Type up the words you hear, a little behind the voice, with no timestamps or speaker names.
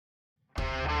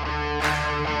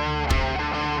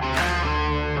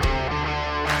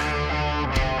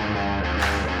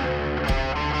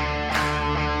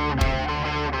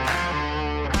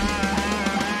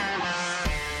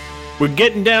We're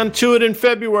getting down to it in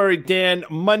February, Dan.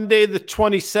 Monday the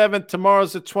 27th,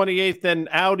 tomorrow's the 28th, and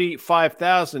Audi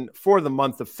 5000 for the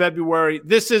month of February.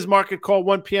 This is Market Call,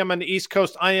 1 p.m. on the East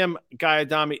Coast. I am Guy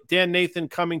Adami. Dan Nathan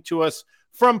coming to us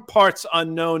from parts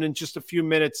unknown in just a few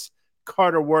minutes.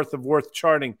 Carter Worth of Worth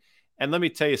Charting. And let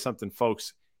me tell you something,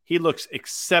 folks. He looks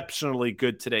exceptionally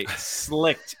good today.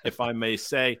 Slicked, if I may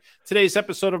say. Today's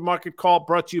episode of Market Call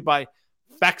brought to you by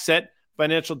FactSet,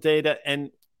 financial data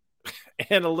and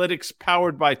analytics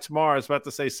powered by tomorrow. I was about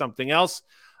to say something else.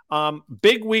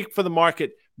 Big week for the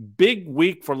market. Big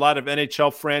week for a lot of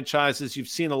NHL franchises. You've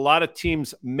seen a lot of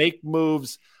teams make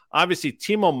moves. Obviously,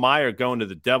 Timo Meier going to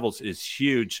the Devils is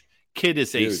huge. Kid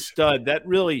is a stud. That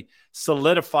really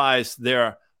solidifies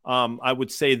their, I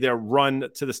would say, their run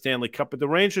to the Stanley Cup. But the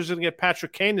Rangers are going to get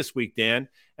Patrick Kane this week, Dan,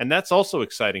 and that's also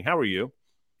exciting. How are you?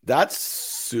 That's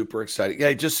super exciting.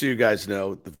 Yeah, just so you guys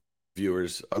know, the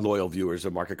viewers, loyal viewers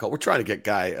of Market Call, we're trying to get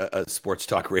Guy a sports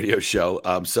talk radio show.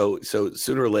 So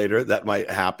sooner or later that might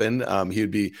happen. He'd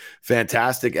be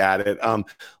fantastic at it.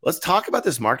 Let's talk about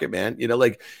this market, man.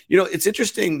 It's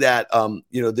interesting that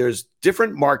there's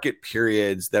different market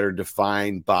periods that are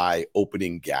defined by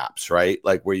opening gaps, right?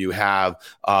 Like where you have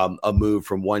a move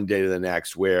from one day to the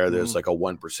next where there's like a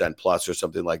 1% plus or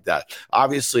something like that.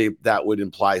 Obviously, that would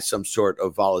imply some sort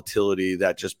of volatility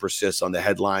that just persists on the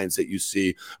headlines that you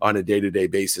see on a day-to-day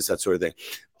basis, that sort of thing.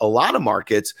 A lot of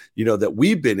markets, that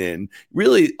we've been in,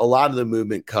 really a lot of the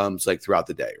movement comes like throughout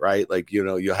the day, right? Like,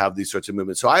 you have these sorts of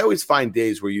movements. So I always find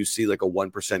days where you see like a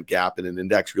 1% gap in an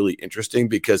index really interesting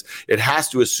because it has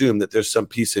to assume that there's some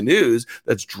piece of news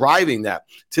that's driving that.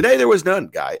 Today, there was none,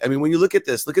 Guy. I mean, when you look at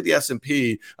this, look at the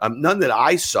S&P, none that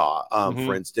I saw,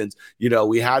 for instance.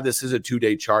 We had this is a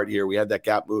 2-day chart here. We had that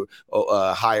gap move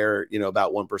higher,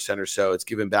 about 1% or so. It's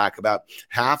given back about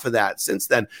half of that since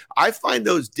then. I find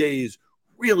those days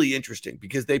really interesting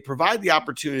because they provide the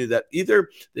opportunity that either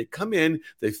they come in,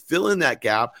 they fill in that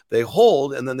gap, they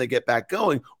hold, and then they get back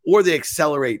going, or they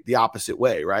accelerate the opposite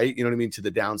way, right? You know what I mean? To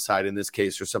the downside in this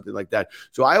case or something like that.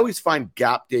 So I always find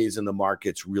gap days in the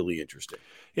markets really interesting.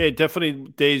 Yeah,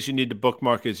 definitely days you need to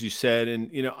bookmark, as you said.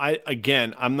 And,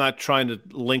 I'm not trying to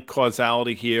link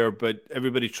causality here, but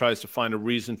everybody tries to find a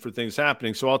reason for things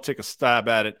happening. So I'll take a stab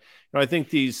at it. I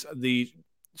think the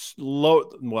softer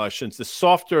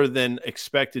than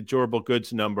expected durable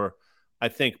goods number, I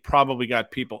think probably got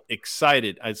people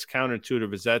excited, as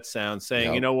counterintuitive as that sounds,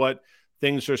 saying, You know what,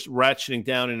 things are ratcheting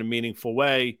down in a meaningful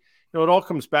way. It all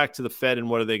comes back to the Fed and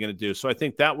what are they going to do. So I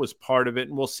think that was part of it,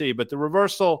 and we'll see. But the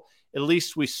reversal, at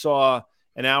least we saw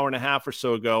an hour and a half or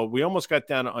so ago, we almost got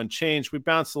down to unchanged. We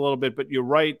bounced a little bit, but you're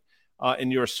right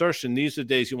in your assertion. These are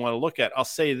days you want to look at. I'll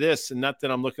say this, and not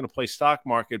that I'm looking to play stock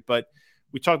market, but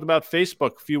we talked about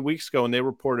Facebook a few weeks ago and they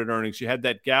reported earnings. You had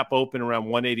that gap open around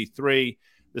 183.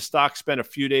 The stock spent a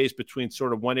few days between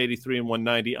sort of 183 and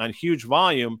 190 on huge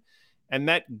volume. And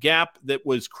that gap that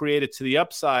was created to the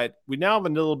upside, we now have a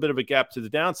little bit of a gap to the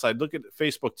downside. Look at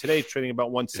Facebook today, trading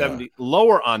about 170,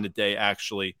 lower on the day,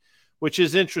 actually, which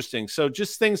is interesting. So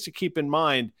just things to keep in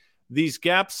mind. These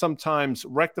gaps sometimes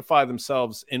rectify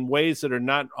themselves in ways that are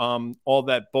not all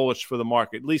that bullish for the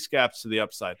market, at least gaps to the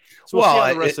upside. So we'll see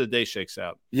how the rest of the day shakes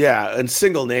out. Yeah, and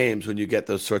single names, when you get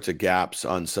those sorts of gaps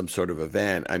on some sort of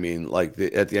event, I mean, like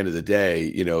at the end of the day,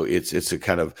 it's a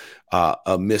kind of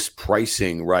a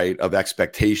mispricing, right, of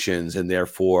expectations. And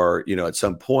therefore, at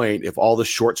some point, if all the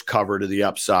shorts cover to the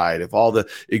upside, if all the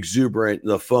exuberant,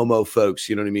 the FOMO folks,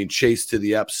 chase to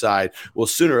the upside, well,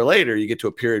 sooner or later, you get to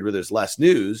a period where there's less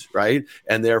news, right?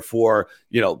 And therefore,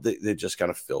 they just kind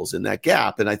of fills in that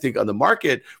gap. And I think on the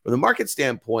market, from the market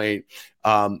standpoint,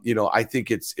 I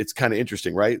think it's kind of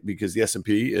interesting, right? Because the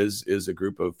S&P is a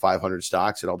group of 500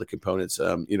 stocks, and all the components,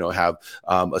 have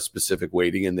a specific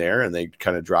weighting in there, and they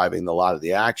kind of driving a lot of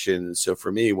the action. And so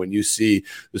for me, when you see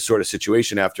the sort of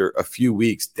situation after a few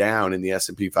weeks down in the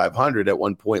S&P 500 at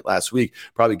one point last week,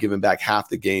 probably giving back half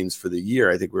the gains for the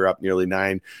year. I think we were up nearly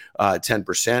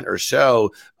 10% or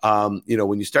so.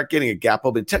 When you start getting a gap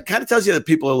open, it kind of tells you that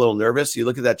people are a little nervous. You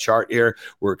look at that chart here,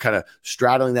 we're kind of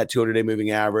straddling that 200-day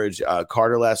moving average.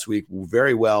 Carter last week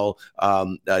very well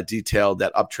detailed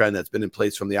that uptrend that's been in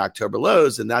place from the October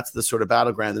lows, and that's the sort of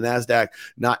battleground. The NASDAQ,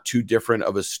 not too different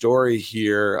of a story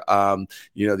here.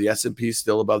 The S&P is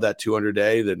still above that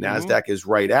 200-day. The NASDAQ is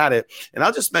right at it. And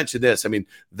I'll just mention this. I mean,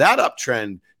 that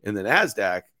uptrend in the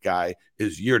NASDAQ, Guy,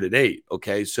 is year to date.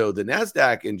 Okay. So the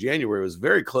NASDAQ in January was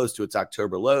very close to its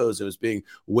October lows. It was being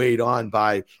weighed on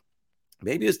by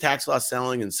maybe his tax loss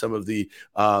selling and some of the,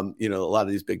 a lot of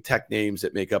these big tech names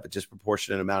that make up a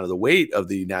disproportionate amount of the weight of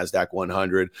the NASDAQ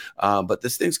 100. But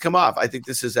this thing's come off. I think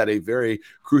this is at a very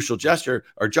crucial juncture.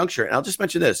 And I'll just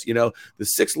mention this, the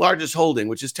sixth largest holding,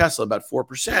 which is Tesla, about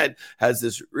 4%, has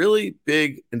this really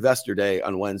big investor day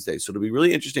on Wednesday. So it'll be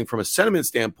really interesting from a sentiment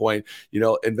standpoint.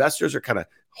 Investors are kind of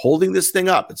holding this thing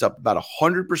up. It's up about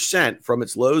 100% from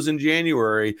its lows in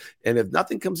January. And if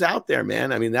nothing comes out there,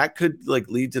 man, I mean, that could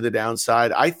lead to the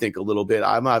downside, I think, a little bit.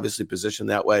 I'm obviously positioned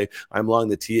that way. I'm long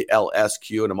the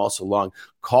TLSQ, and I'm also long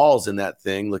calls in that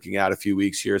thing looking out a few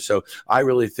weeks here. So I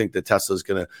really think that Tesla is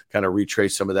going to kind of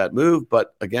retrace some of that move.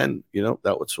 But again,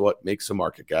 that was what makes a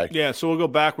market guy. Yeah. So we'll go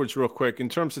backwards real quick. In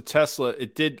terms of Tesla,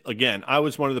 it did, again, I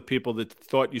was one of the people that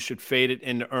thought you should fade it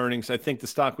into earnings. I think the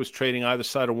stock was trading either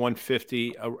side of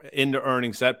 150 into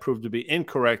earnings. That proved to be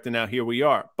incorrect. And now here we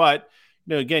are. But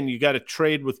again, you got to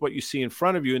trade with what you see in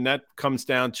front of you. And that comes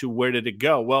down to where did it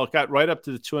go? Well, it got right up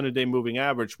to the 200-day moving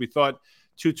average. We thought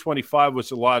 225 was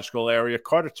a logical area.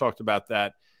 Carter talked about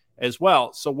that as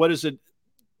well. So what is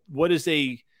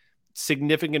a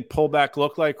significant pullback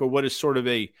look like, or what is sort of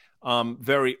a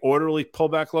very orderly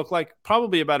pullback look like?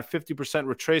 Probably about a 50%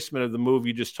 retracement of the move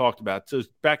you just talked about. So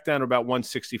back down to about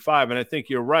 165. And I think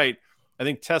you're right. I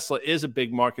think Tesla is a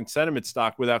big market sentiment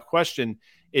stock without question.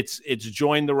 It's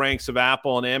joined the ranks of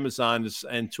Apple and Amazon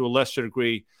and to a lesser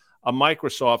degree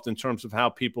Microsoft in terms of how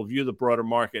people view the broader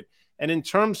market. And in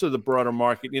terms of the broader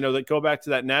market, that go back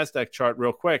to that NASDAQ chart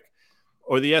real quick,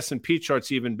 or the S&P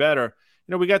chart's even better.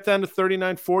 We got down to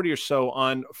 39.40 or so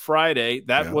on Friday.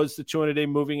 That was the 200-day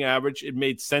moving average. It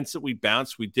made sense that we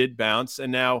bounced. We did bounce,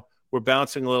 and now we're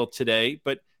bouncing a little today.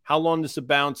 But how long does the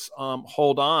bounce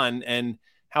hold on, and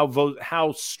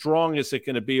how strong is it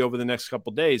going to be over the next couple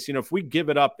of days? If we give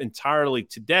it up entirely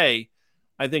today,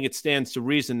 I think it stands to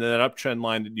reason that uptrend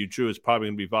line that you drew is probably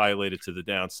going to be violated to the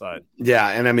downside. Yeah.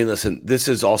 And I mean, listen, this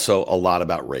is also a lot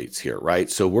about rates here, right?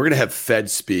 So we're going to have Fed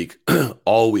speak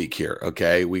all week here.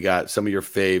 Okay. We got some of your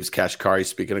faves, Kashkari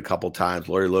speaking a couple times,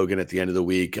 Lori Logan at the end of the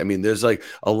week. I mean, there's a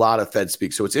lot of Fed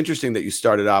speak. So it's interesting that you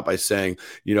started out by saying,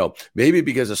 maybe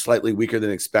because of slightly weaker than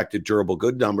expected durable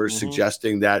good numbers,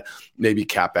 suggesting that maybe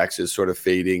CapEx is sort of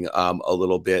fading a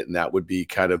little bit. And that would be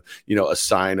kind of, a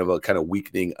sign of a kind of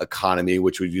weakening economy,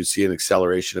 which would you see an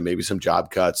acceleration of maybe some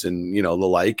job cuts and, the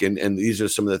like. And these are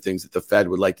some of the things that the Fed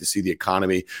would like to see the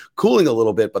economy cooling a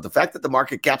little bit. But the fact that the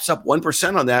market gaps up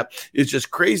 1% on that is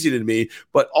just crazy to me.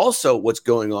 But also what's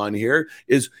going on here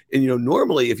is,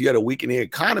 normally if you had a weakening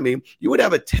economy, you would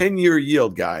have a 10-year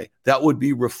yield guy that would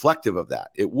be reflective of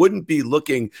that. It wouldn't be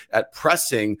looking at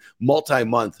pressing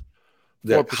multi-month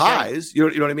the highs, you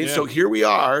know what I mean? Yeah. So here we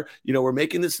are, we're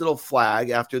making this little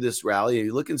flag after this rally, and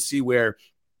you look and see where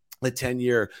the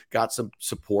 10-year got some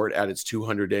support at its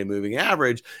 200-day moving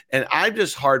average. And I'm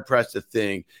just hard-pressed to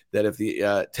think that if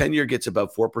the 10-year gets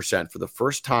above 4% for the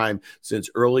first time since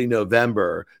early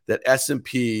November, that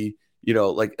S&P,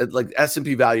 like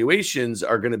S&P valuations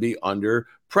are going to be under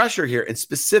pressure here, and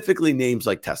specifically names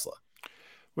like Tesla.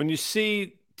 When you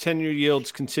see 10-year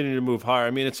yields continue to move higher,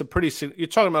 I mean, you're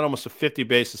talking about almost a 50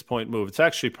 basis point move. It's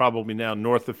actually probably now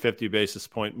north of 50 basis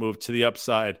point move to the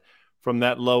upside from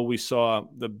that low we saw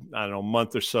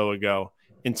month or so ago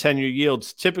in 10-year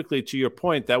yields. Typically, to your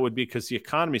point, that would be because the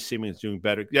economy seemingly is doing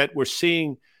better. Yet we're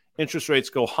seeing interest rates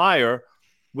go higher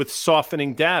with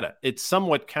softening data. It's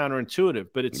somewhat counterintuitive,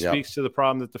 but it speaks to the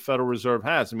problem that the Federal Reserve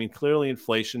has. I mean, clearly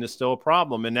inflation is still a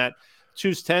problem, and that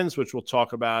 2s, 10s, which we'll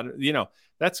talk about,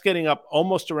 that's getting up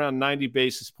almost around 90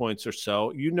 basis points or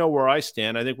so. Where I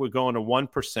stand. I think we're going to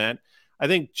 1%. I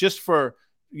think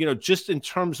just in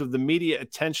terms of the media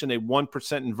attention, a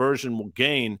 1% inversion will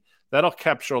gain. That'll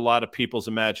capture a lot of people's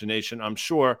imagination, I'm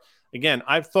sure. Again,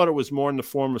 I've thought it was more in the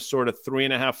form of sort of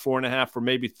 3.5%, 4.5%, or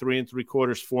maybe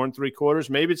 3.75%, 4.75%.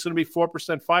 Maybe it's going to be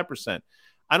 4%, 5%.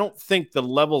 I don't think the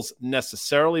levels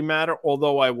necessarily matter,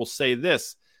 although I will say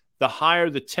this. The higher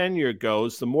the 10-year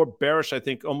goes, the more bearish I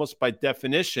think almost by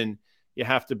definition you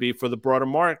have to be for the broader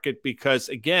market, because,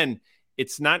 again,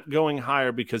 it's not going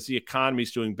higher because the economy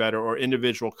is doing better or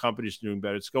individual companies are doing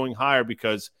better. It's going higher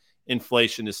because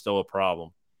inflation is still a problem.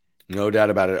 No doubt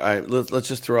about it. All right, let's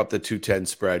just throw up the 210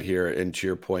 spread here. And to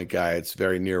your point, Guy, it's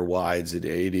very near wides at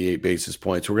 88 basis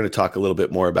points. We're going to talk a little bit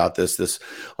more about this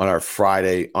on our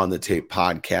Friday on the Tape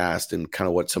podcast and kind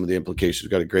of what some of the implications.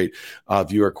 We've got a great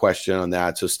viewer question on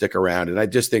that, so stick around. And I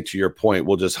just think to your point,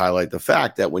 we'll just highlight the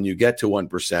fact that when you get to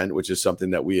 1%, which is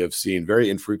something that we have seen very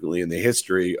infrequently in the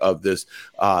history of this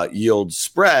yield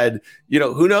spread,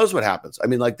 who knows what happens? I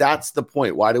mean, that's the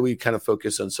point. Why do we kind of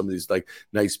focus on some of these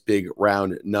nice big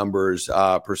round numbers numbers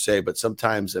per se, but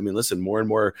sometimes, I mean, listen, more and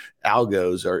more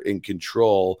algos are in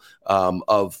control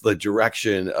of the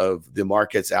direction of the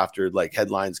markets after like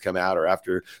headlines come out or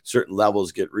after certain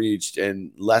levels get reached,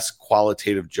 and less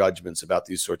qualitative judgments about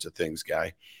these sorts of things,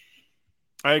 Guy.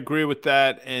 I agree with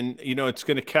that. And, it's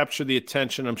going to capture the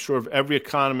attention, I'm sure, of every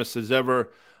economist has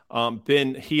ever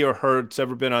been he or her, it's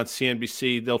ever been on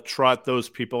CNBC. They'll trot those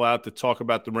people out to talk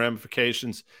about the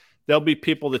ramifications. There'll be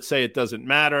people that say it doesn't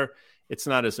matter. It's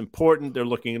not as important. They're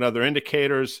looking at other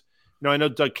indicators. I know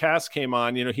Doug Cass came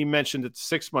on. He mentioned that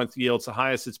the 6-month yield's the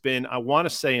highest it's been, I want to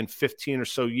say, in 15 or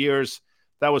so years.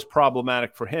 That was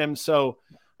problematic for him. So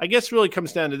I guess it really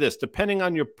comes down to this. Depending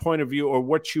on your point of view or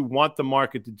what you want the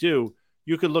market to do,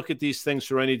 you could look at these things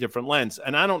through any different lens.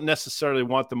 And I don't necessarily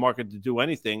want the market to do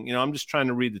anything. I'm just trying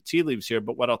to read the tea leaves here.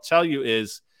 But what I'll tell you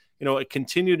is, a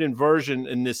continued inversion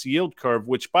in this yield curve,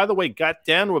 which, by the way, got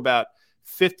down to about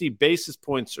 50 basis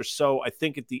points or so, I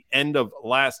think, at the end of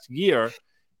last year,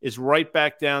 is right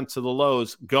back down to the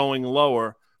lows, going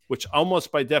lower, which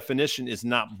almost by definition is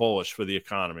not bullish for the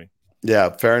economy.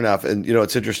 Yeah, fair enough. And,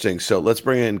 it's interesting. So let's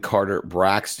bring in Carter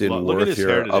Braxton Worth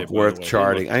here of Worth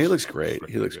Charting. He looks great.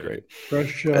 He looks great.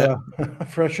 Fresh out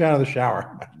of the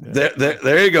shower.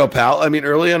 There you go, pal. I mean,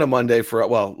 early on a Monday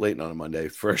late on a Monday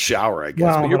for a shower, I guess.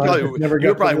 Well, but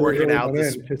you're probably working out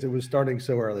this because it was starting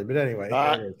so early. But anyway.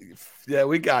 Yeah,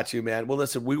 we got you, man. Well,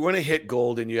 listen, we want to hit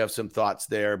gold and you have some thoughts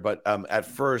there. But at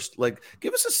first,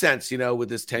 give us a sense, with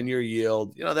this 10-year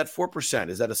yield, that 4%,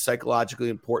 is that a psychologically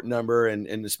important number?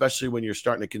 And especially when you're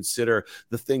starting to consider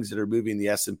the things that are moving the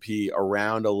S&P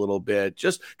around a little bit,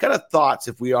 just kind of thoughts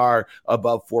if we are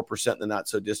above 4% in the not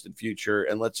so distant future.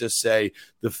 And let's just say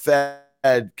the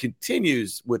Fed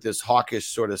continues with this hawkish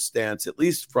sort of stance, at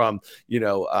least from,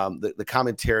 the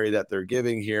commentary that they're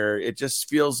giving here. It just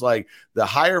feels like the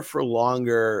higher for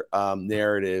longer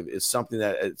narrative is something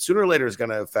that sooner or later is going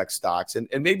to affect stocks. And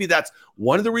maybe that's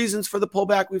one of the reasons for the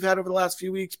pullback we've had over the last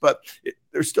few weeks, but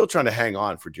they're still trying to hang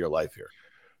on for dear life here.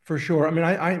 For sure. I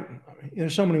mean,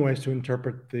 there's so many ways to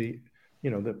interpret the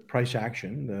price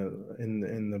action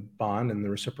in the bond and the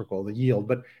reciprocal, the yield.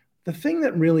 But the thing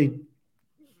that really,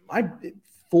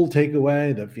 full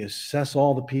takeaway, that if you assess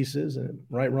all the pieces, and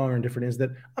right, wrong, or indifferent, is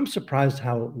that I'm surprised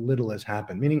how little has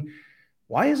happened. Meaning,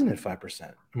 why isn't it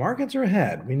 5%? Markets are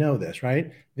ahead. We know this,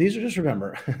 right? These are just,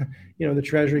 remember, the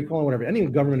Treasury, call it whatever, any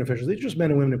government officials, these are just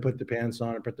men and women who put the pants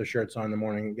on and put their shirts on in the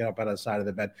morning and get up out of the side of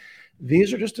the bed.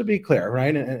 These are, just to be clear,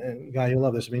 right? And Guy, you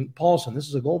love this. I mean, Paulson, this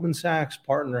is a Goldman Sachs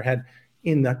partner, had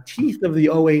in the teeth of the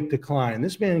 '08 decline.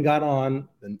 This man got on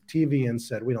the TV and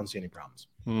said, we don't see any problems.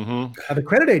 Mm-hmm. The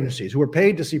credit agencies who were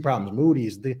paid to see problems,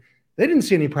 Moody's, they didn't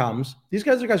see any problems. These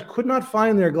guys could not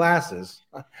find their glasses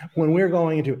when we're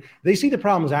going into it. They see the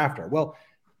problems after. Well,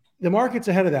 the market's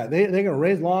ahead of that. They're going to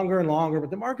raise longer and longer, but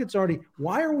the market's already,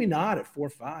 why are we not at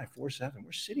 4.5, 4.7?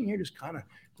 We're sitting here just kind of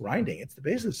grinding. It's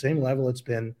basically the same level it's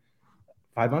been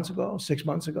 5 months ago, 6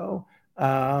 months ago.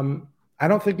 I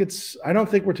don't think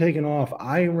we're taking off.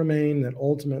 I remain that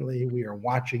ultimately we are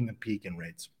watching the peak in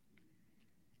rates.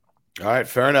 All right,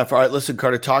 fair enough. All right, listen,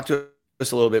 Carter, talk to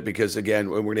us a little bit, because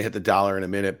again, we're going to hit the dollar in a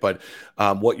minute, but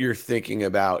what you're thinking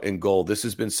about in gold, this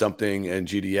has been something in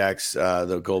GDX,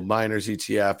 the gold miners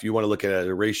ETF, you want to look at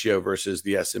a ratio versus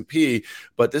the S&P,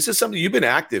 but this is something you've been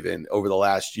active in over the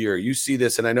last year. You see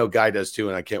this, and I know Guy does too,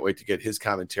 and I can't wait to get his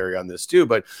commentary on this too,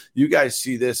 but you guys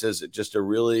see this as just a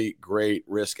really great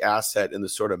risk asset in the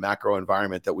sort of macro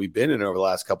environment that we've been in over the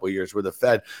last couple of years, where the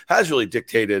Fed has really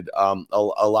dictated a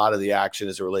lot of the action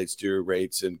as it relates to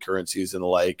rates and currencies and the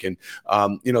like. And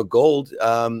gold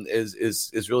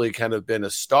is really kind of been a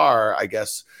star, I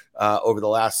guess, over the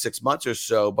last 6 months or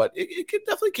so, but it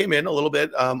definitely came in a little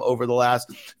bit over the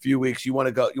last few weeks. You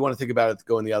want to think about it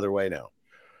going the other way now.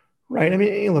 Right. I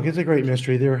mean, look, it's a great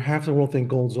mystery. Half the world think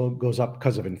gold goes up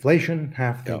because of inflation.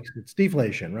 Half thinks it's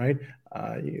deflation, right?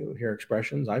 You hear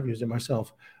expressions. I've used it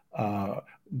myself.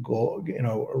 Gold,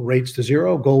 rates to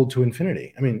zero, gold to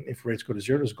infinity. I mean, if rates go to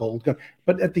zero, does gold go?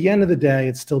 But at the end of the day,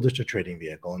 it's still just a trading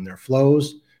vehicle, and there are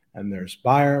flows, and there's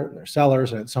buyer, and there's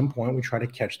sellers, and at some point we try to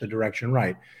catch the direction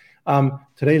right.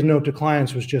 Today's note to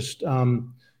clients was just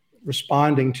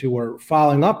responding to or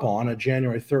following up on a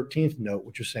January 13th note,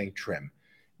 which was saying trim.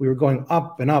 We were going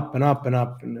up and up and up and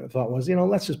up, and the thought was,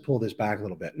 let's just pull this back a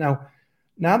little bit. Now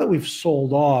that we've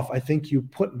sold off, I think you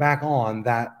put back on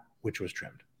that which was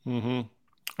trimmed. Mm-hmm.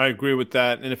 I agree with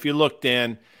that. And if you look,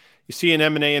 Dan, you see an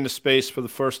M&A in the space for the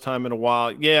first time in a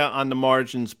while. Yeah, on the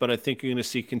margins, but I think you're going to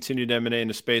see continued M&A in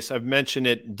the space. I've mentioned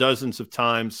it dozens of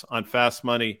times on Fast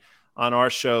Money on our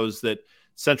shows that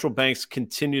central banks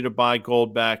continue to buy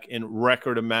gold back in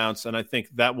record amounts, and I think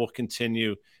that will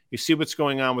continue You see what's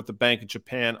going on with the Bank of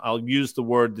Japan. I'll use the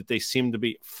word that they seem to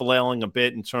be flailing a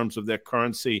bit in terms of their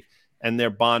currency and their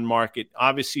bond market.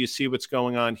 Obviously, you see what's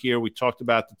going on here. We talked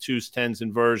about the 2s, 10s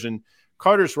inversion.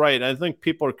 Carter's right. I think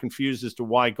people are confused as to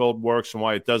why gold works and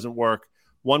why it doesn't work.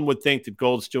 One would think that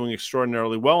gold's doing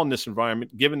extraordinarily well in this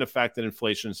environment, given the fact that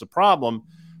inflation is a problem,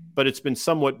 but it's been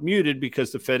somewhat muted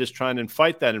because the Fed is trying to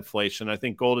fight that inflation. I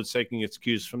think gold is taking its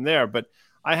cues from there. But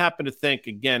I happen to think,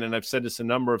 again, and I've said this a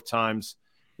number of times,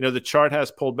 the chart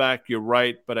has pulled back. You're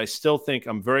right. But I still think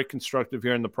I'm very constructive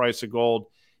here in the price of gold.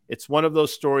 It's one of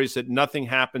those stories that nothing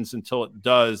happens until it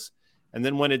does. And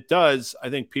then when it does, I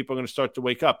think people are going to start to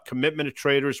wake up. Commitment of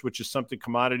traders, which is something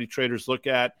commodity traders look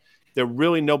at. There's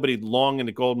really nobody long in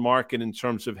the gold market in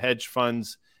terms of hedge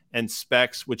funds and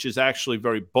SPX, which is actually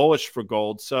very bullish for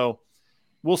gold. So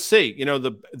we'll see.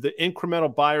 The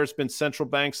incremental buyer has been central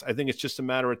banks. I think it's just a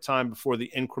matter of time before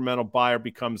the incremental buyer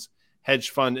becomes hedge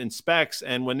fund and SPX.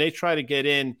 And when they try to get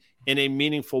in a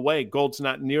meaningful way, gold's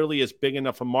not nearly as big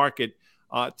enough a market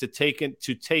to take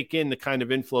in the kind of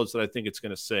inflows that I think it's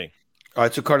going to see. All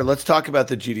right, so Carter, let's talk about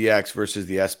the GDX versus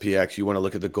the SPX. You want to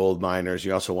look at the gold miners.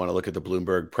 You also want to look at the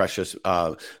Bloomberg precious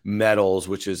metals,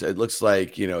 which is, it looks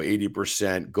like,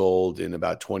 80% gold and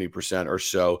about 20% or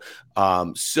so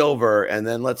silver. And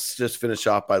then let's just finish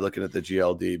off by looking at the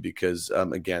GLD because,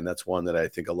 again, that's one that I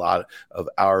think a lot of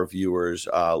our viewers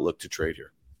look to trade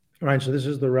here. All right, so this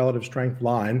is the relative strength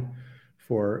line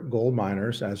for gold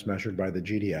miners as measured by the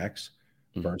GDX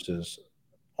versus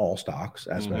all stocks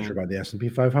as measured by the S&P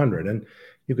 500. And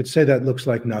you could say that looks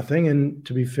like nothing. And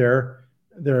to be fair,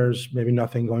 there's maybe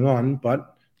nothing going on,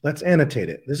 but let's annotate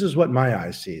it. This is what my eye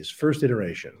sees. First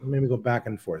iteration. Maybe go back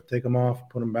and forth. Take them off,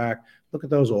 put them back. Look at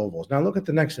those ovals. Now look at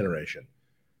the next iteration.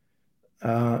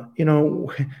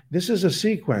 This is a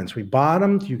sequence. We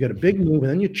bottomed, you get a big move,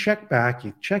 and then you check back.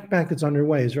 It's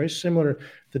underway. It's very similar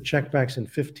to checkbacks in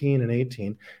 15 and 18.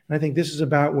 And I think this is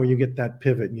about where you get that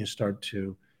pivot and you start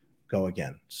to go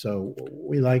again. So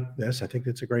we like this. I think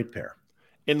it's a great pair.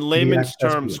 In layman's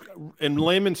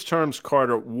terms,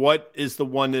 Carter, what is the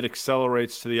one that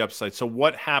accelerates to the upside? So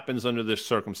what happens under this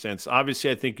circumstance? Obviously,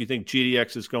 I think you think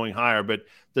GDX is going higher, but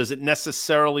does it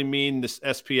necessarily mean this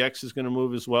SPX is going to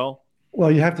move as well? Well,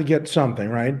 you have to get something,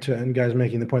 right? And guys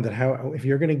making the point that if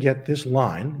you're going to get this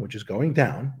line, which is going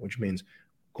down, which means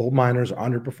gold miners are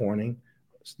underperforming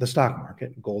the stock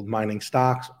market, gold mining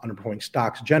stocks, underperforming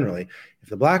stocks generally. If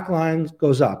the black line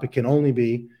goes up, it can only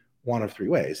be one of three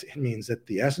ways. It means that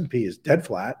the S&P is dead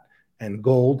flat and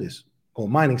gold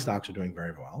mining stocks are doing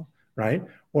very well, right?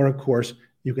 Or of course,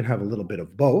 you can have a little bit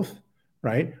of both,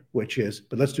 right?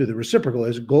 But let's do the reciprocal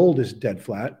is gold is dead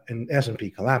flat and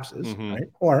S&P collapses, right?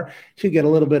 Or you get a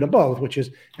little bit of both, which is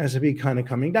S&P kind of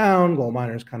coming down, gold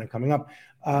miners kind of coming up.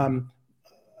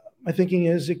 My thinking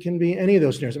is it can be any of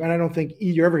those scenarios. I don't think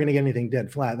you're ever going to get anything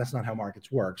dead flat. That's not how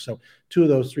markets work. So two of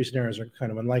those three scenarios are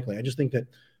kind of unlikely. I just think that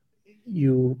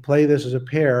you play this as a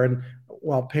pair. And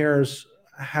while pairs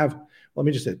let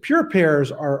me just say, pure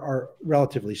pairs are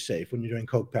relatively safe when you're doing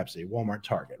Coke, Pepsi, Walmart,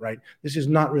 Target, right? This is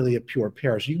not really a pure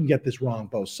pair. So you can get this wrong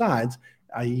both sides.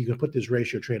 You can put this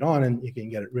ratio trade on and you can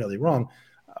get it really wrong.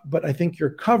 But I think you're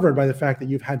covered by the fact that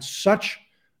you've had such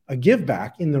a give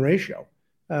back in the ratio.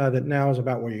 That now is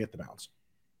about where you get the bounce.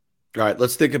 All right,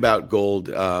 let's think about gold,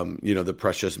 the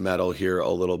precious metal here a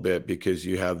little bit because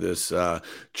you have this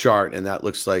chart and that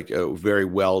looks like a very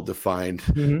well-defined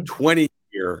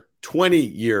 20-year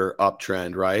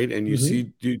uptrend, right? And you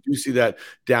see that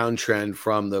downtrend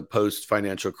from the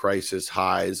post-financial crisis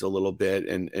highs a little bit.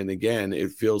 And again,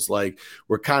 it feels like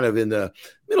we're kind of in the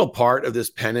middle part of this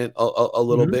pennant a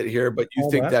little bit here, but you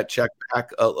think that check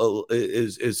back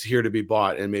is here to be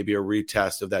bought and maybe a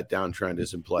retest of that downtrend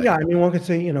is in play. Yeah, one could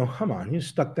say, come on, you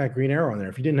stuck that green arrow in there.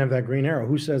 If you didn't have that green arrow,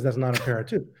 who says that's not a pair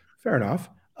too? Fair enough.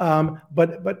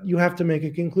 But you have to make a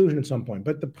conclusion at some point.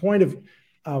 But the point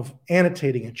of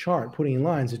annotating a chart, putting in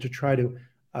lines, is to try to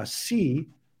see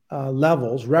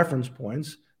levels, reference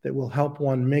points that will help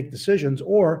one make decisions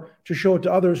or to show it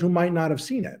to others who might not have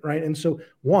seen it, right? And so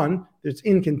one, it's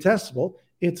incontestable.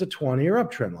 It's a 20-year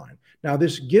uptrend line. Now,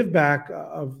 this give back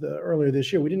of the earlier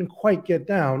this year, we didn't quite get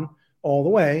down all the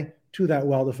way to that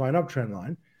well-defined uptrend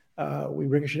line. We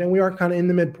ricocheted, and we are kind of in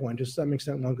the midpoint. To some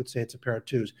extent, one could say it's a pair of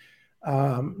twos.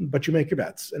 But you make your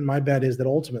bets. And my bet is that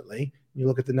ultimately, you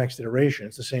look at the next iteration,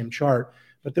 it's the same chart,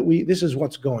 but that this is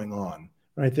what's going on,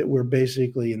 right? That we're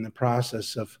basically in the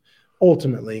process of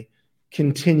ultimately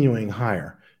continuing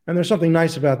higher. And there's something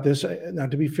nice about this. Now,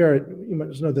 to be fair, you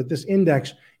must know that this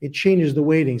index, it changes the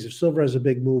weightings. If silver has a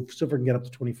big move, silver can get up to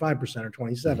 25% or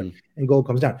 27%, and gold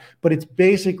comes down. But it's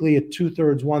basically a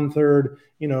 2/3,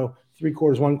 1/3,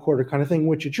 3/4, 1/4 kind of thing,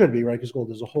 which it should be, right? Because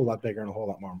gold is a whole lot bigger and a whole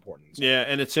lot more important. So. Yeah,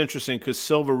 and it's interesting because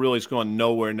silver really is going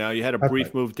nowhere now. You had a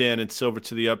brief move down in silver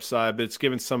to the upside, but it's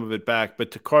given some of it back.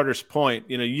 But to Carter's point,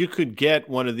 you could get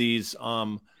one of these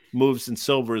moves in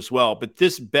silver as well. But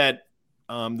this bet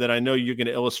that I know you're going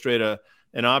to illustrate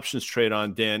an options trade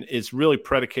on, Dan, is really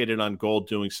predicated on gold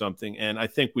doing something. And I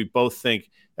think we both think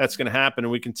that's going to happen.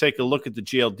 And we can take a look at the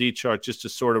GLD chart just to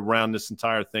sort of round this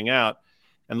entire thing out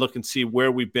and look and see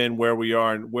where we've been, where we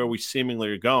are, and where we seemingly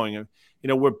are going. And,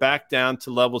 we're back down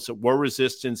to levels that were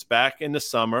resistance back in the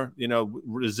summer.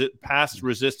 Past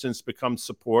resistance becomes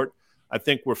support. I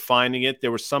think we're finding it.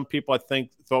 There were some people I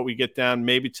think thought we get down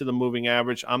maybe to the moving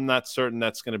average. I'm not certain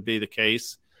that's going to be the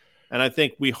case. And I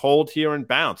think we hold here and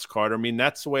bounce, Carter. I mean,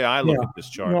 that's the way I look at this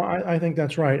chart. No, I think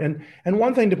that's right. And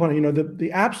one thing to point out,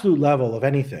 the absolute level of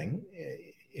anything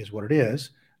is what it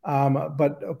is.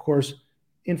 But of course,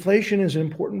 inflation is an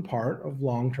important part of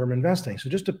long-term investing. So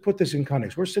just to put this in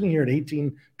context, we're sitting here at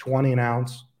 $18.20 an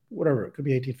ounce, whatever, it could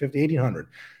be $18.50, $1,800.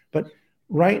 But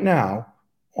right now,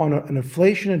 on an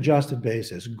inflation-adjusted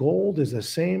basis, gold is the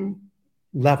same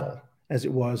level as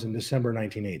it was in December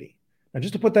 1980. Now,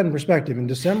 just to put that in perspective, in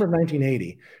December of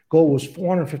 1980, gold was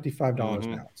 $455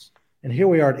 an ounce. And here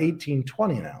we are at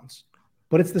 $18.20 an ounce.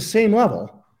 But it's the same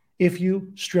level if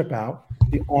you strip out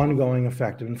the ongoing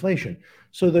effect of inflation.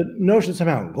 So the notion that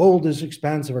somehow gold is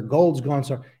expensive or gold's gone,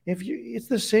 so it's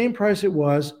the same price it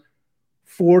was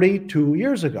 42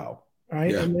 years ago,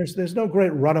 right? Yeah. And there's no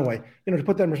great runaway. To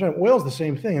put that in perspective, oil's the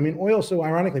same thing. I mean, oil, so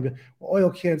ironically, but oil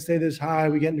can't stay this high.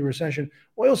 We get into recession.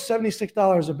 Oil's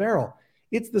 $76 a barrel.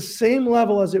 It's the same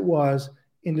level as it was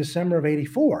in December of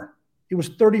 84. It was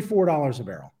 $34 a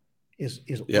barrel. Is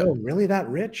oil really that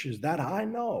rich? Is that high?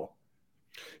 No.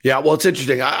 Yeah, well, it's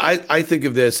interesting. I think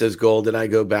of this as gold, and I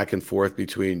go back and forth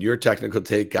between your technical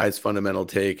take, guys' fundamental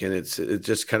take, and it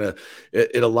just kind of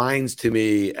it aligns to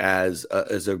me as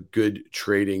a good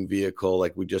trading vehicle,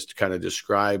 like we just kind of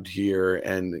described here,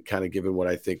 and kind of given what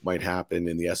I think might happen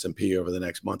in the S&P over the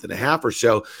next month and a half or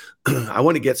so. I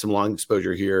want to get some long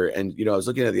exposure here, and I was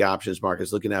looking at the options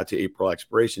markets, looking out to April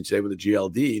expiration today with the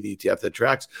GLD, the ETF that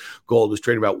tracks gold, was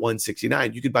trading about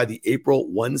 169. You could buy the April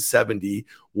 170.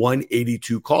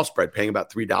 182 call spread, paying about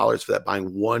 $3 for that,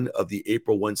 buying one of the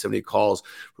April 170 calls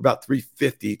for about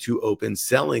 $3.50 to open,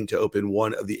 selling to open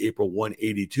one of the April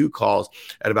 182 calls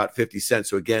at about 50 cents.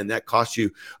 So again, that costs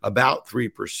you about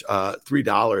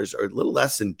 $3 or a little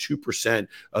less than 2%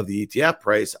 of the ETF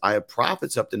price. I have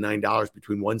profits up to $9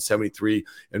 between 173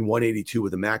 and 182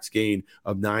 with a max gain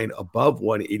of 9 above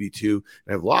 182.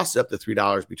 And I've lost up to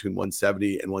 $3 between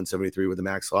 170 and 173 with a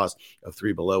max loss of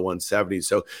 3 below 170.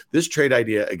 So this trade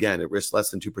idea, again, it risks less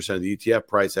than 2% of the ETF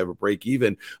price. I have a break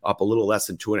even up a little less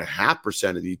than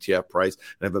 2.5% of the ETF price,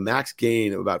 and I have a max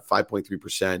gain of about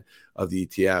 5.3% of the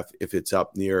ETF if it's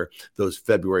up near those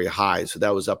February highs. So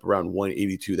that was up around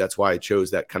 182. That's why I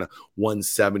chose that kind of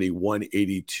 170,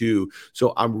 182.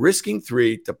 So I'm risking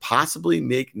 3 to possibly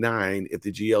make 9 if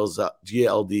the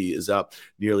GLD is up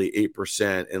nearly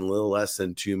 8% in a little less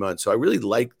than 2 months. So I really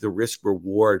like the risk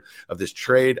reward of this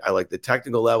trade. I like the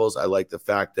technical levels. I like the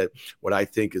fact that what I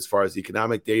think as far as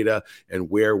economic data and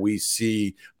where we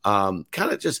see kind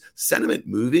of just sentiment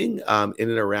moving in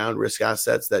and around risk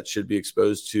assets that should be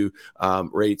exposed to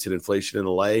rates and inflation and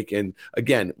the like. And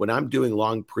again, when I'm doing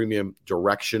long premium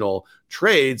directional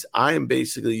trades, I am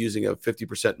basically using a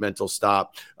 50% mental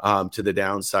stop to the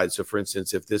downside. So for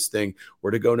instance, if this thing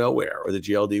were to go nowhere or the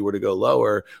GLD were to go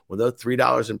lower, well, the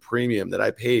 $3 in premium that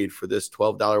I paid for this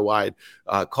 $12 wide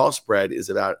call spread is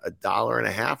about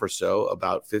 $1.50 or so,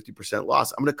 about 50%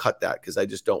 loss. I'm going to cut that because I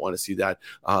just don't want to see that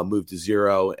move to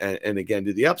zero. And again,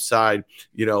 to the upside,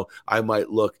 I might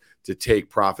look to take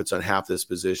profits on half this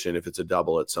position if it's a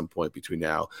double at some point between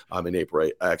now and April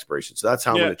expiration. So that's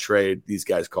how I'm going to trade these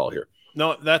guys call here.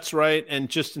 No, that's right. And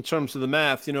just in terms of the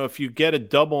math, if you get a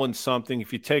double in something,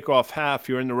 if you take off half,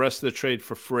 you're in the rest of the trade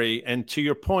for free. And to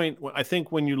your point, I think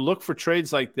when you look for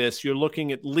trades like this, you're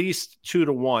looking at least 2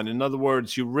 to 1. In other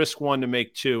words, you risk 1 to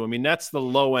make 2. I mean, that's the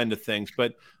low end of things.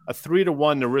 But a 3 to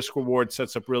 1, the risk reward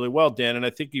sets up really well, Dan. And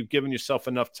I think you've given yourself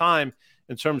enough time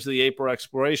in terms of the April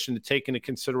expiration to take into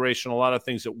consideration a lot of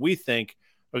things that we think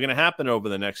are going to happen over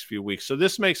the next few weeks. So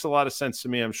this makes a lot of sense to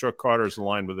me. I'm sure Carter's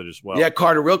aligned with it as well. Yeah,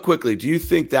 Carter, real quickly, do you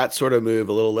think that sort of move,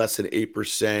 a little less than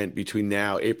 8% between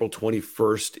now, April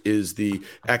 21st is the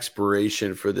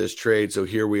expiration for this trade. So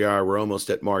here we are, we're almost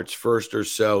at March 1st or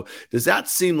so. Does that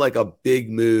seem like a big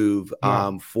move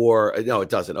no, it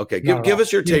doesn't. Okay, give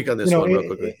us your take on this one real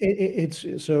quickly. It's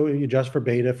so you adjust for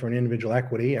beta for an individual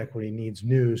equity. Equity needs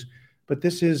news, but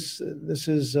this is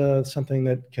something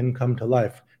that can come to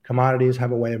Commodities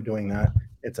have a way of doing that.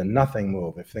 It's a nothing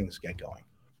move if things get going.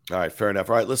 All right, fair enough.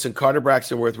 All right, listen, Carter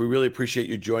Braxton-Worth, we really appreciate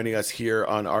you joining us here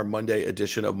on our Monday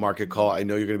edition of Market Call. I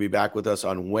know you're going to be back with us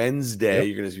on Wednesday. Yep.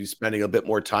 You're going to be spending a bit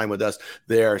more time with us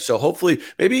there. So hopefully,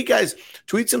 maybe you guys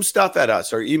tweet some stuff at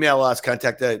us or email us,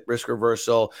 contact at Risk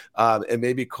Reversal, and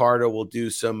maybe Carter will do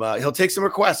some, he'll take some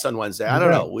requests on Wednesday. I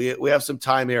don't know. We have some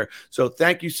time here. So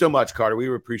thank you so much, Carter.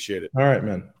 We appreciate it. All right,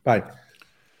 man. Bye.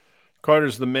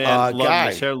 Carter's the man. Guy,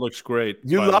 his hair looks great.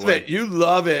 You love it. You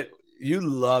love it. You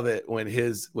love it when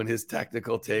his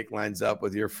technical take lines up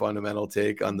with your fundamental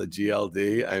take on the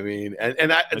GLD. I mean,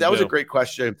 that was a great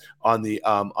question on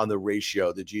the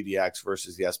ratio, the GDX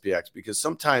versus the SPX, because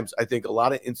sometimes I think a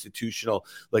lot of institutional,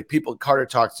 like people, Carter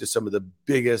talks to some of the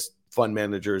biggest fund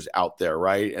managers out there,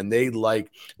 right? And they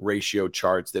like ratio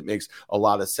charts. That makes a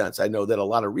lot of sense. I know that a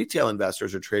lot of retail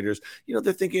investors or traders,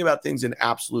 they're thinking about things in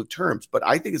absolute terms, but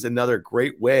I think it's another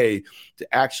great way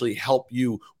to actually help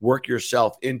you work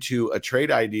yourself into a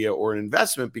trade idea or an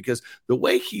investment, because the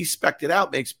way he spec'd it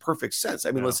out makes perfect sense.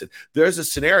 I mean, listen, there's a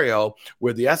scenario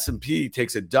where the S&P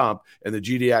takes a dump and the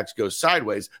GDX goes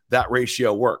sideways. That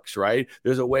ratio works, right?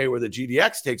 There's a way where the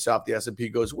GDX takes off, the S&P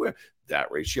goes where? That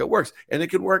ratio works, and it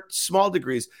can work small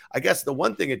degrees. I guess the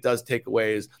one thing it does take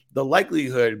away is the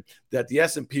likelihood that the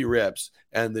S&P rips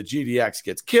and the GDX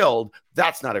gets killed.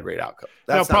 That's not a great outcome.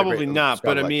 That's probably not.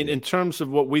 But I mean, in terms of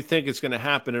what we think is going to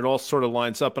happen, it all sort of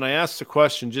lines up. And I asked the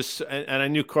question and I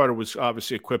knew Carter was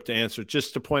obviously equipped to answer,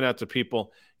 just to point out to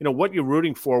people, what you're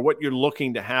rooting for, what you're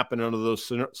looking to happen under those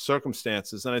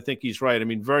circumstances. And I think he's right. I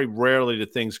mean, very rarely do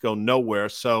things go nowhere.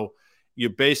 So you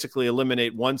basically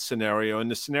eliminate one scenario. And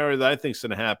the scenario that I think is going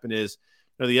to happen is,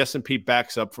 the S&P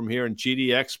backs up from here and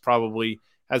GDX probably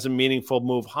has a meaningful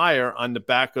move higher on the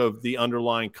back of the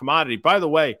underlying commodity. By the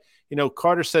way,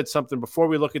 Carter said something before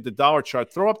we look at the dollar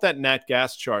chart. Throw up that nat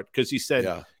gas chart, because he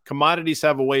said commodities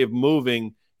have a way of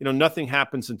moving. Nothing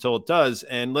happens until it does.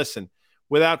 And listen,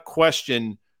 without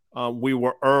question, we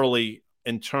were early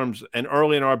and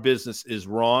early in our business is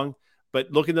wrong. But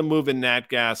look at the move in nat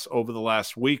gas over the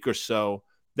last week or so.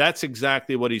 That's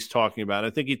exactly what he's talking about. I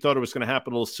think he thought it was going to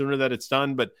happen a little sooner than it's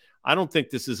done, but I don't think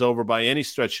this is over by any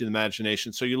stretch of the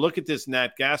imagination. So you look at this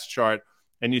nat gas chart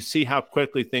and you see how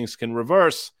quickly things can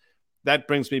reverse. That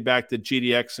brings me back to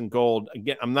GDX and gold.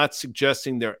 Again, I'm not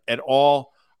suggesting they're at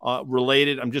all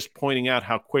related. I'm just pointing out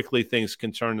how quickly things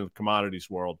can turn in the commodities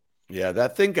world. Yeah,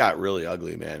 that thing got really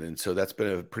ugly, man. And so that's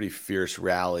been a pretty fierce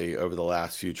rally over the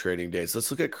last few trading days. Let's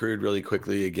look at crude really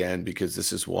quickly again, because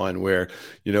this is one where,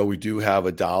 we do have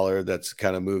a dollar that's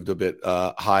kind of moved a bit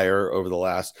higher over the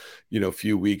last,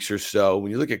 few weeks or so.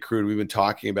 When you look at crude, we've been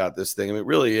talking about this thing. I mean, it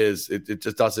really is, it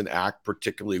just doesn't act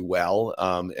particularly well.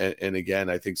 And again,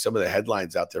 I think some of the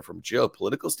headlines out there from a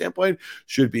geopolitical standpoint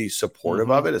should be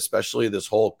supportive of it, especially this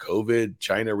whole COVID,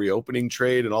 China reopening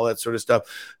trade and all that sort of stuff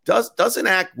doesn't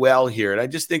act well here. And I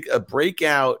just think a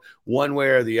breakout one way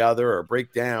or the other, or a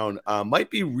breakdown might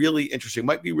be really interesting,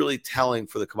 might be really telling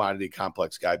for the commodity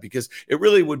complex guy, because it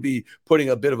really would be putting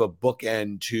a bit of a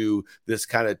bookend to this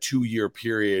kind of 2-year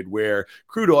period where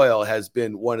crude oil has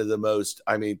been one of the most,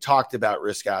 talked about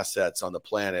risk assets on the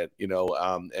planet,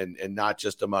 and not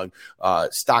just among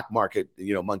stock market,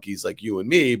 monkeys like you and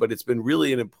me, but it's been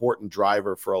really an important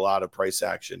driver for a lot of price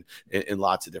action in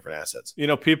lots of different assets.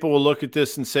 People will look at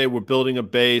this and say, we're building a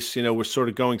base, we're sort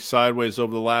of going sideways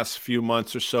over the last few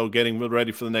months or so, getting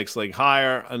ready for the next leg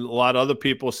higher. And a lot of other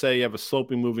people say you have a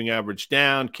sloping moving average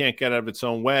down, can't get out of its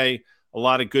own way. A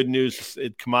lot of good news,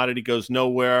 commodity goes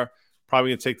nowhere,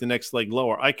 probably going to take the next leg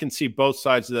lower. I can see both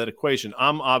sides of that equation.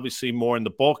 I'm obviously more in the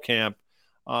bull camp.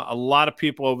 A lot of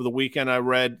people over the weekend, I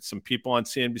read some people on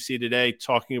CNBC today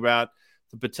talking about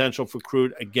the potential for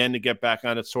crude again to get back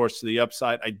on its horse to the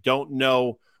upside. I don't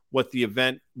know what the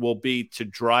event will be to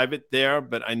drive it there,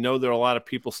 but I know there are a lot of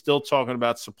people still talking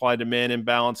about supply-demand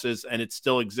imbalances, and it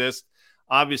still exists.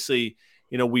 Obviously,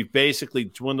 we've basically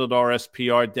dwindled our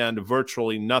SPR down to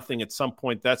virtually nothing. At some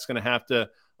point, that's going to have to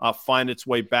find its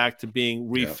way back to being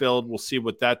refilled. We'll see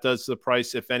what that does to the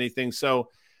price, if anything. So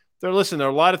there are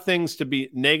a lot of things to be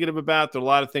negative about. There are a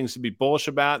lot of things to be bullish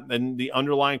about, and the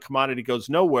underlying commodity goes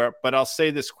nowhere. But I'll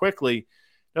say this quickly.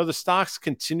 The stocks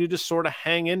continue to sort of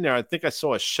hang in there. I think I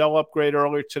saw a Shell upgrade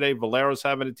earlier today. Valero's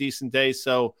having a decent day.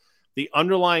 So the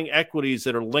underlying equities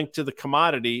that are linked to the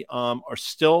commodity are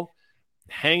still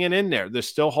hanging in there. They're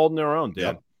still holding their own,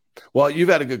 Dan. Well, you've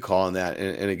had a good call on that.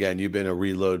 And again, you've been a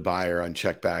reload buyer on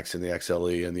checkbacks in the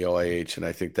XLE and the OIH. And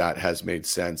I think that has made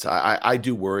sense. I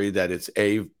do worry that it's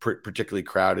particularly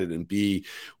crowded, and B,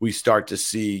 we start to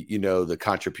see, the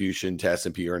contribution to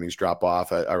S&P earnings drop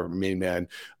off. Our main man,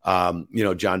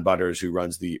 John Butters, who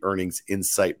runs the earnings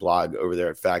insight blog over there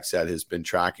at FactSet, has been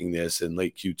tracking this in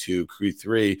late Q2,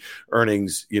 Q3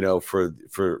 earnings, for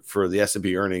the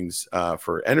S&P earnings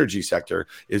for energy sector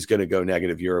is going to go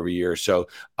negative year over year. So,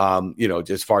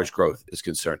 as far as growth is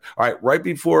concerned. All right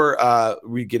before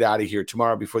we get out of here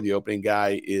tomorrow, before the opening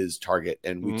guy is Target.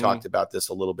 And we talked about this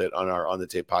a little bit on our On the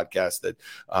Tape podcast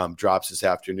that drops this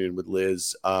afternoon with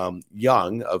Liz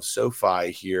Young of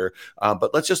SoFi here.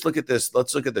 But let's just look at this.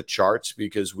 Let's look at the charts,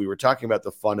 because we were talking about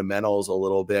the fundamentals a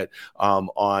little bit on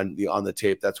the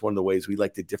tape. That's one of the ways we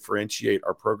like to differentiate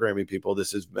our programming people.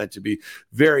 This is meant to be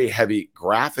very heavy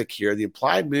graphic here. The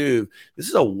implied move, this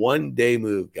is a 1-day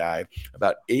move, guy,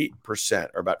 about 8%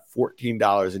 or about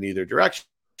 $14 in either direction.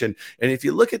 And if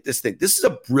you look at this thing, this is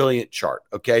a brilliant chart.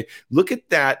 Okay. Look at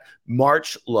that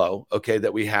March low. Okay.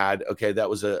 That we had. Okay. That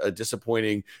was a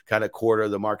disappointing kind of quarter.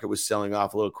 The market was selling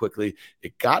off a little quickly.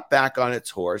 It got back on its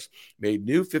horse, made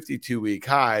new 52-week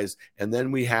highs. And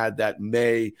then we had that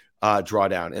May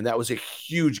drawdown. And that was a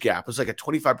huge gap. It was like a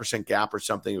 25% gap or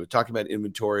something. We were talking about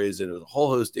inventories, and it was a whole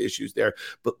host of issues there.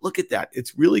 But look at that.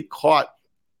 It's really caught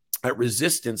at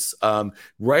resistance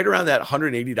right around that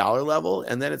 $180 level,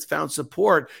 and then it's found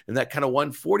support in that kind of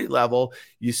 140 level.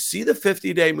 You see the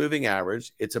 50-day moving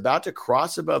average. It's about to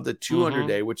cross above the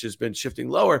 200-day, which has been shifting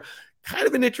lower. Kind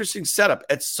of an interesting setup.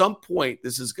 At some point,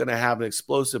 this is going to have an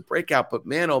explosive breakout, but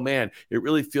man, oh man, it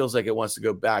really feels like it wants to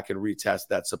go back and retest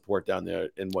that support down there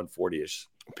in 140-ish.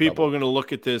 People are going to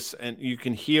look at this, and you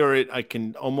can hear it. I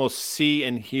can almost see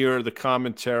and hear the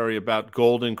commentary about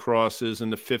golden crosses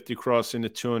and the 50 crossing the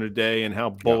 200-day, and how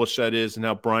bullish that is, and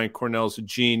how Brian Cornell's a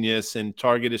genius, and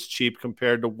Target is cheap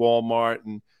compared to Walmart,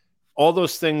 and all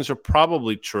those things are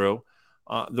probably true.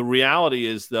 The reality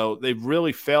is, though, they've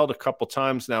really failed a couple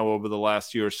times now over the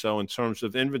last year or so in terms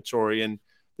of inventory, and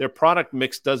their product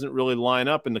mix doesn't really line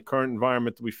up in the current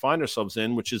environment that we find ourselves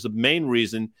in, which is the main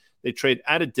reason they trade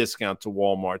at a discount to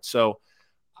Walmart. So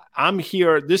I'm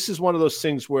here. This is one of those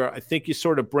things where I think you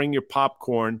sort of bring your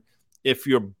popcorn. If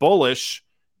you're bullish,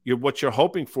 what you're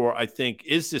hoping for, I think,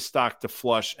 is this stock to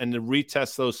flush and to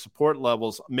retest those support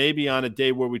levels, maybe on a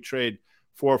day where we trade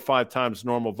 4 or 5 times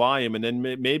normal volume. And then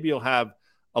maybe you'll have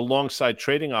alongside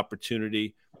trading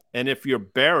opportunity. And if you're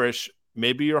bearish,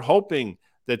 maybe you're hoping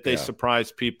that they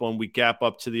surprise people and we gap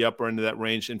up to the upper end of that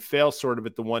range and fail sort of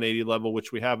at the 180 level,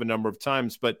 which we have a number of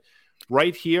times. But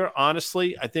right here,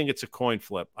 honestly, I think it's a coin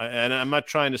flip. And I'm not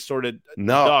trying to sort of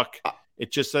duck.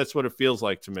 It just, that's what it feels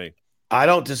like to me. I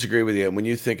don't disagree with you. And when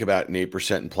you think about an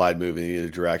 8% implied move in either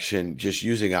direction, just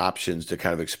using options to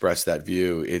kind of express that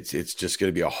view, it's just going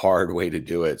to be a hard way to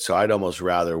do it. So I'd almost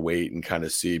rather wait and kind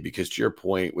of see, because to your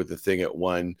point with the thing at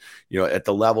one, at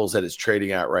the levels that it's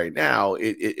trading at right now,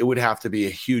 it would have to be a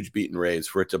huge beat and raise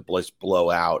for it to blow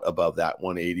out above that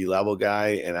 180 level,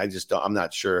 guy. And I'm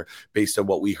not sure, based on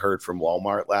what we heard from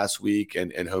Walmart last week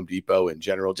and Home Depot in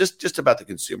general, just about the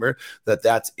consumer,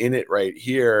 that's in it right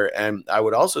here. And I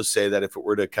would also say that if it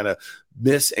were to kind of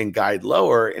miss and guide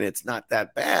lower, and it's not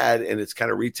that bad, and it's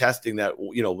kind of retesting that,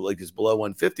 like it's below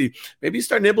 150, maybe you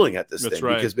start nibbling at this thing,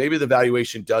 because maybe the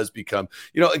valuation does become,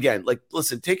 again, like,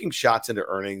 listen, taking shots into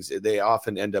earnings, they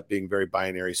often end up being very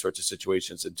binary sorts of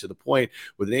situations. And to the point,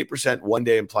 with an 8%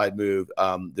 1-day implied move,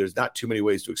 there's not too many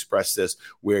ways to express this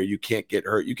where you can't get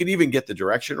hurt. You can even get the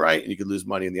direction right, and you could lose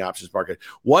money in the options market.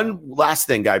 One last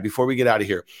thing, guy, before we get out of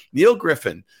here, Neil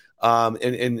Griffin,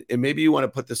 and maybe you want to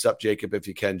put this up, Jacob, if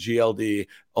you can. GLD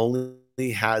only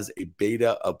has a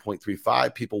beta of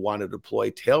 0.35. People want to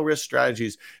deploy tail risk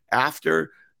strategies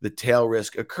after the tail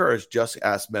risk occurs. Just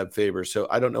ask Meb Faber. So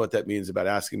I don't know what that means about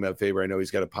asking Meb Faber. I know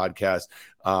he's got a podcast,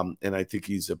 and I think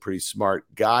he's a pretty smart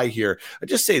guy here. I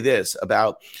just say this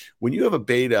about when you have a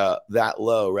beta that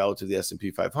low relative to the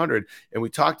S&P 500, and we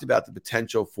talked about the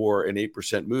potential for an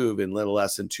 8% move in little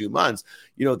less than 2 months,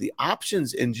 the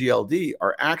options in GLD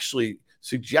are actually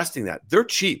suggesting that they're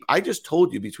cheap. I just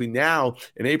told you, between now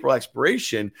and April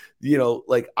expiration,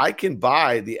 like, I can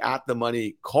buy the at the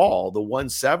money call, the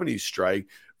 170 strike,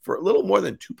 for a little more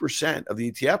than 2% of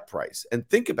the ETF price. And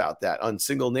think about that on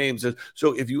single names.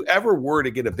 So if you ever were to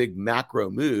get a big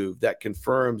macro move that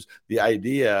confirms the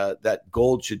idea that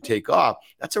gold should take off,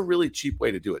 that's a really cheap way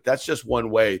to do it. That's just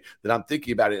one way that I'm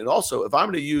thinking about it. And also, if I'm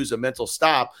going to use a mental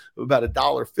stop of about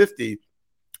 $1.50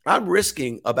 I'm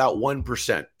risking about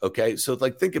 1%. Okay. So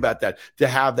like, think about that, to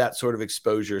have that sort of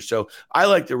exposure. So I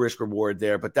like the risk reward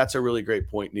there, but that's a really great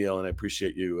point, Neil. And I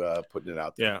appreciate you putting it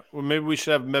out there. Yeah. Well, maybe we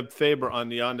should have Meb Faber on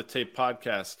the On the Tape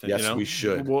podcast. Yes, we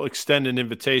should. We'll extend an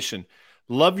invitation.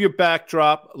 Love your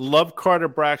backdrop. Love Carter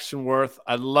Braxtonworth.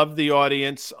 I love the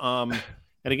audience.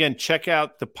 And again, check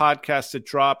out the podcast that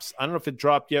drops. I don't know if it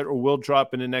dropped yet or will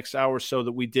drop in the next hour or so,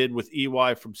 that we did with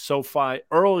EY from SoFi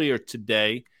earlier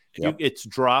today. Yep. It's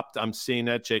dropped. I'm seeing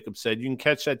that, Jacob said. You can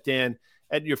catch that, Dan,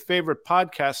 at your favorite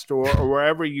podcast store or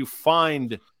wherever you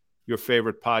find your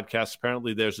favorite podcast.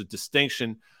 Apparently, there's a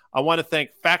distinction. I want to thank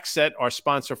FactSet, our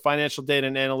sponsor, financial data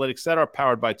and analytics that are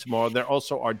powered by Tomorrow. They're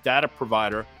also our data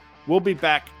provider. We'll be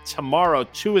back tomorrow,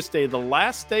 Tuesday, the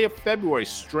last day of February.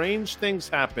 Strange things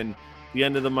happen the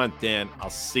end of the month, Dan. I'll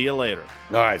see you later.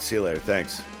 All right. See you later.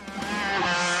 Thanks.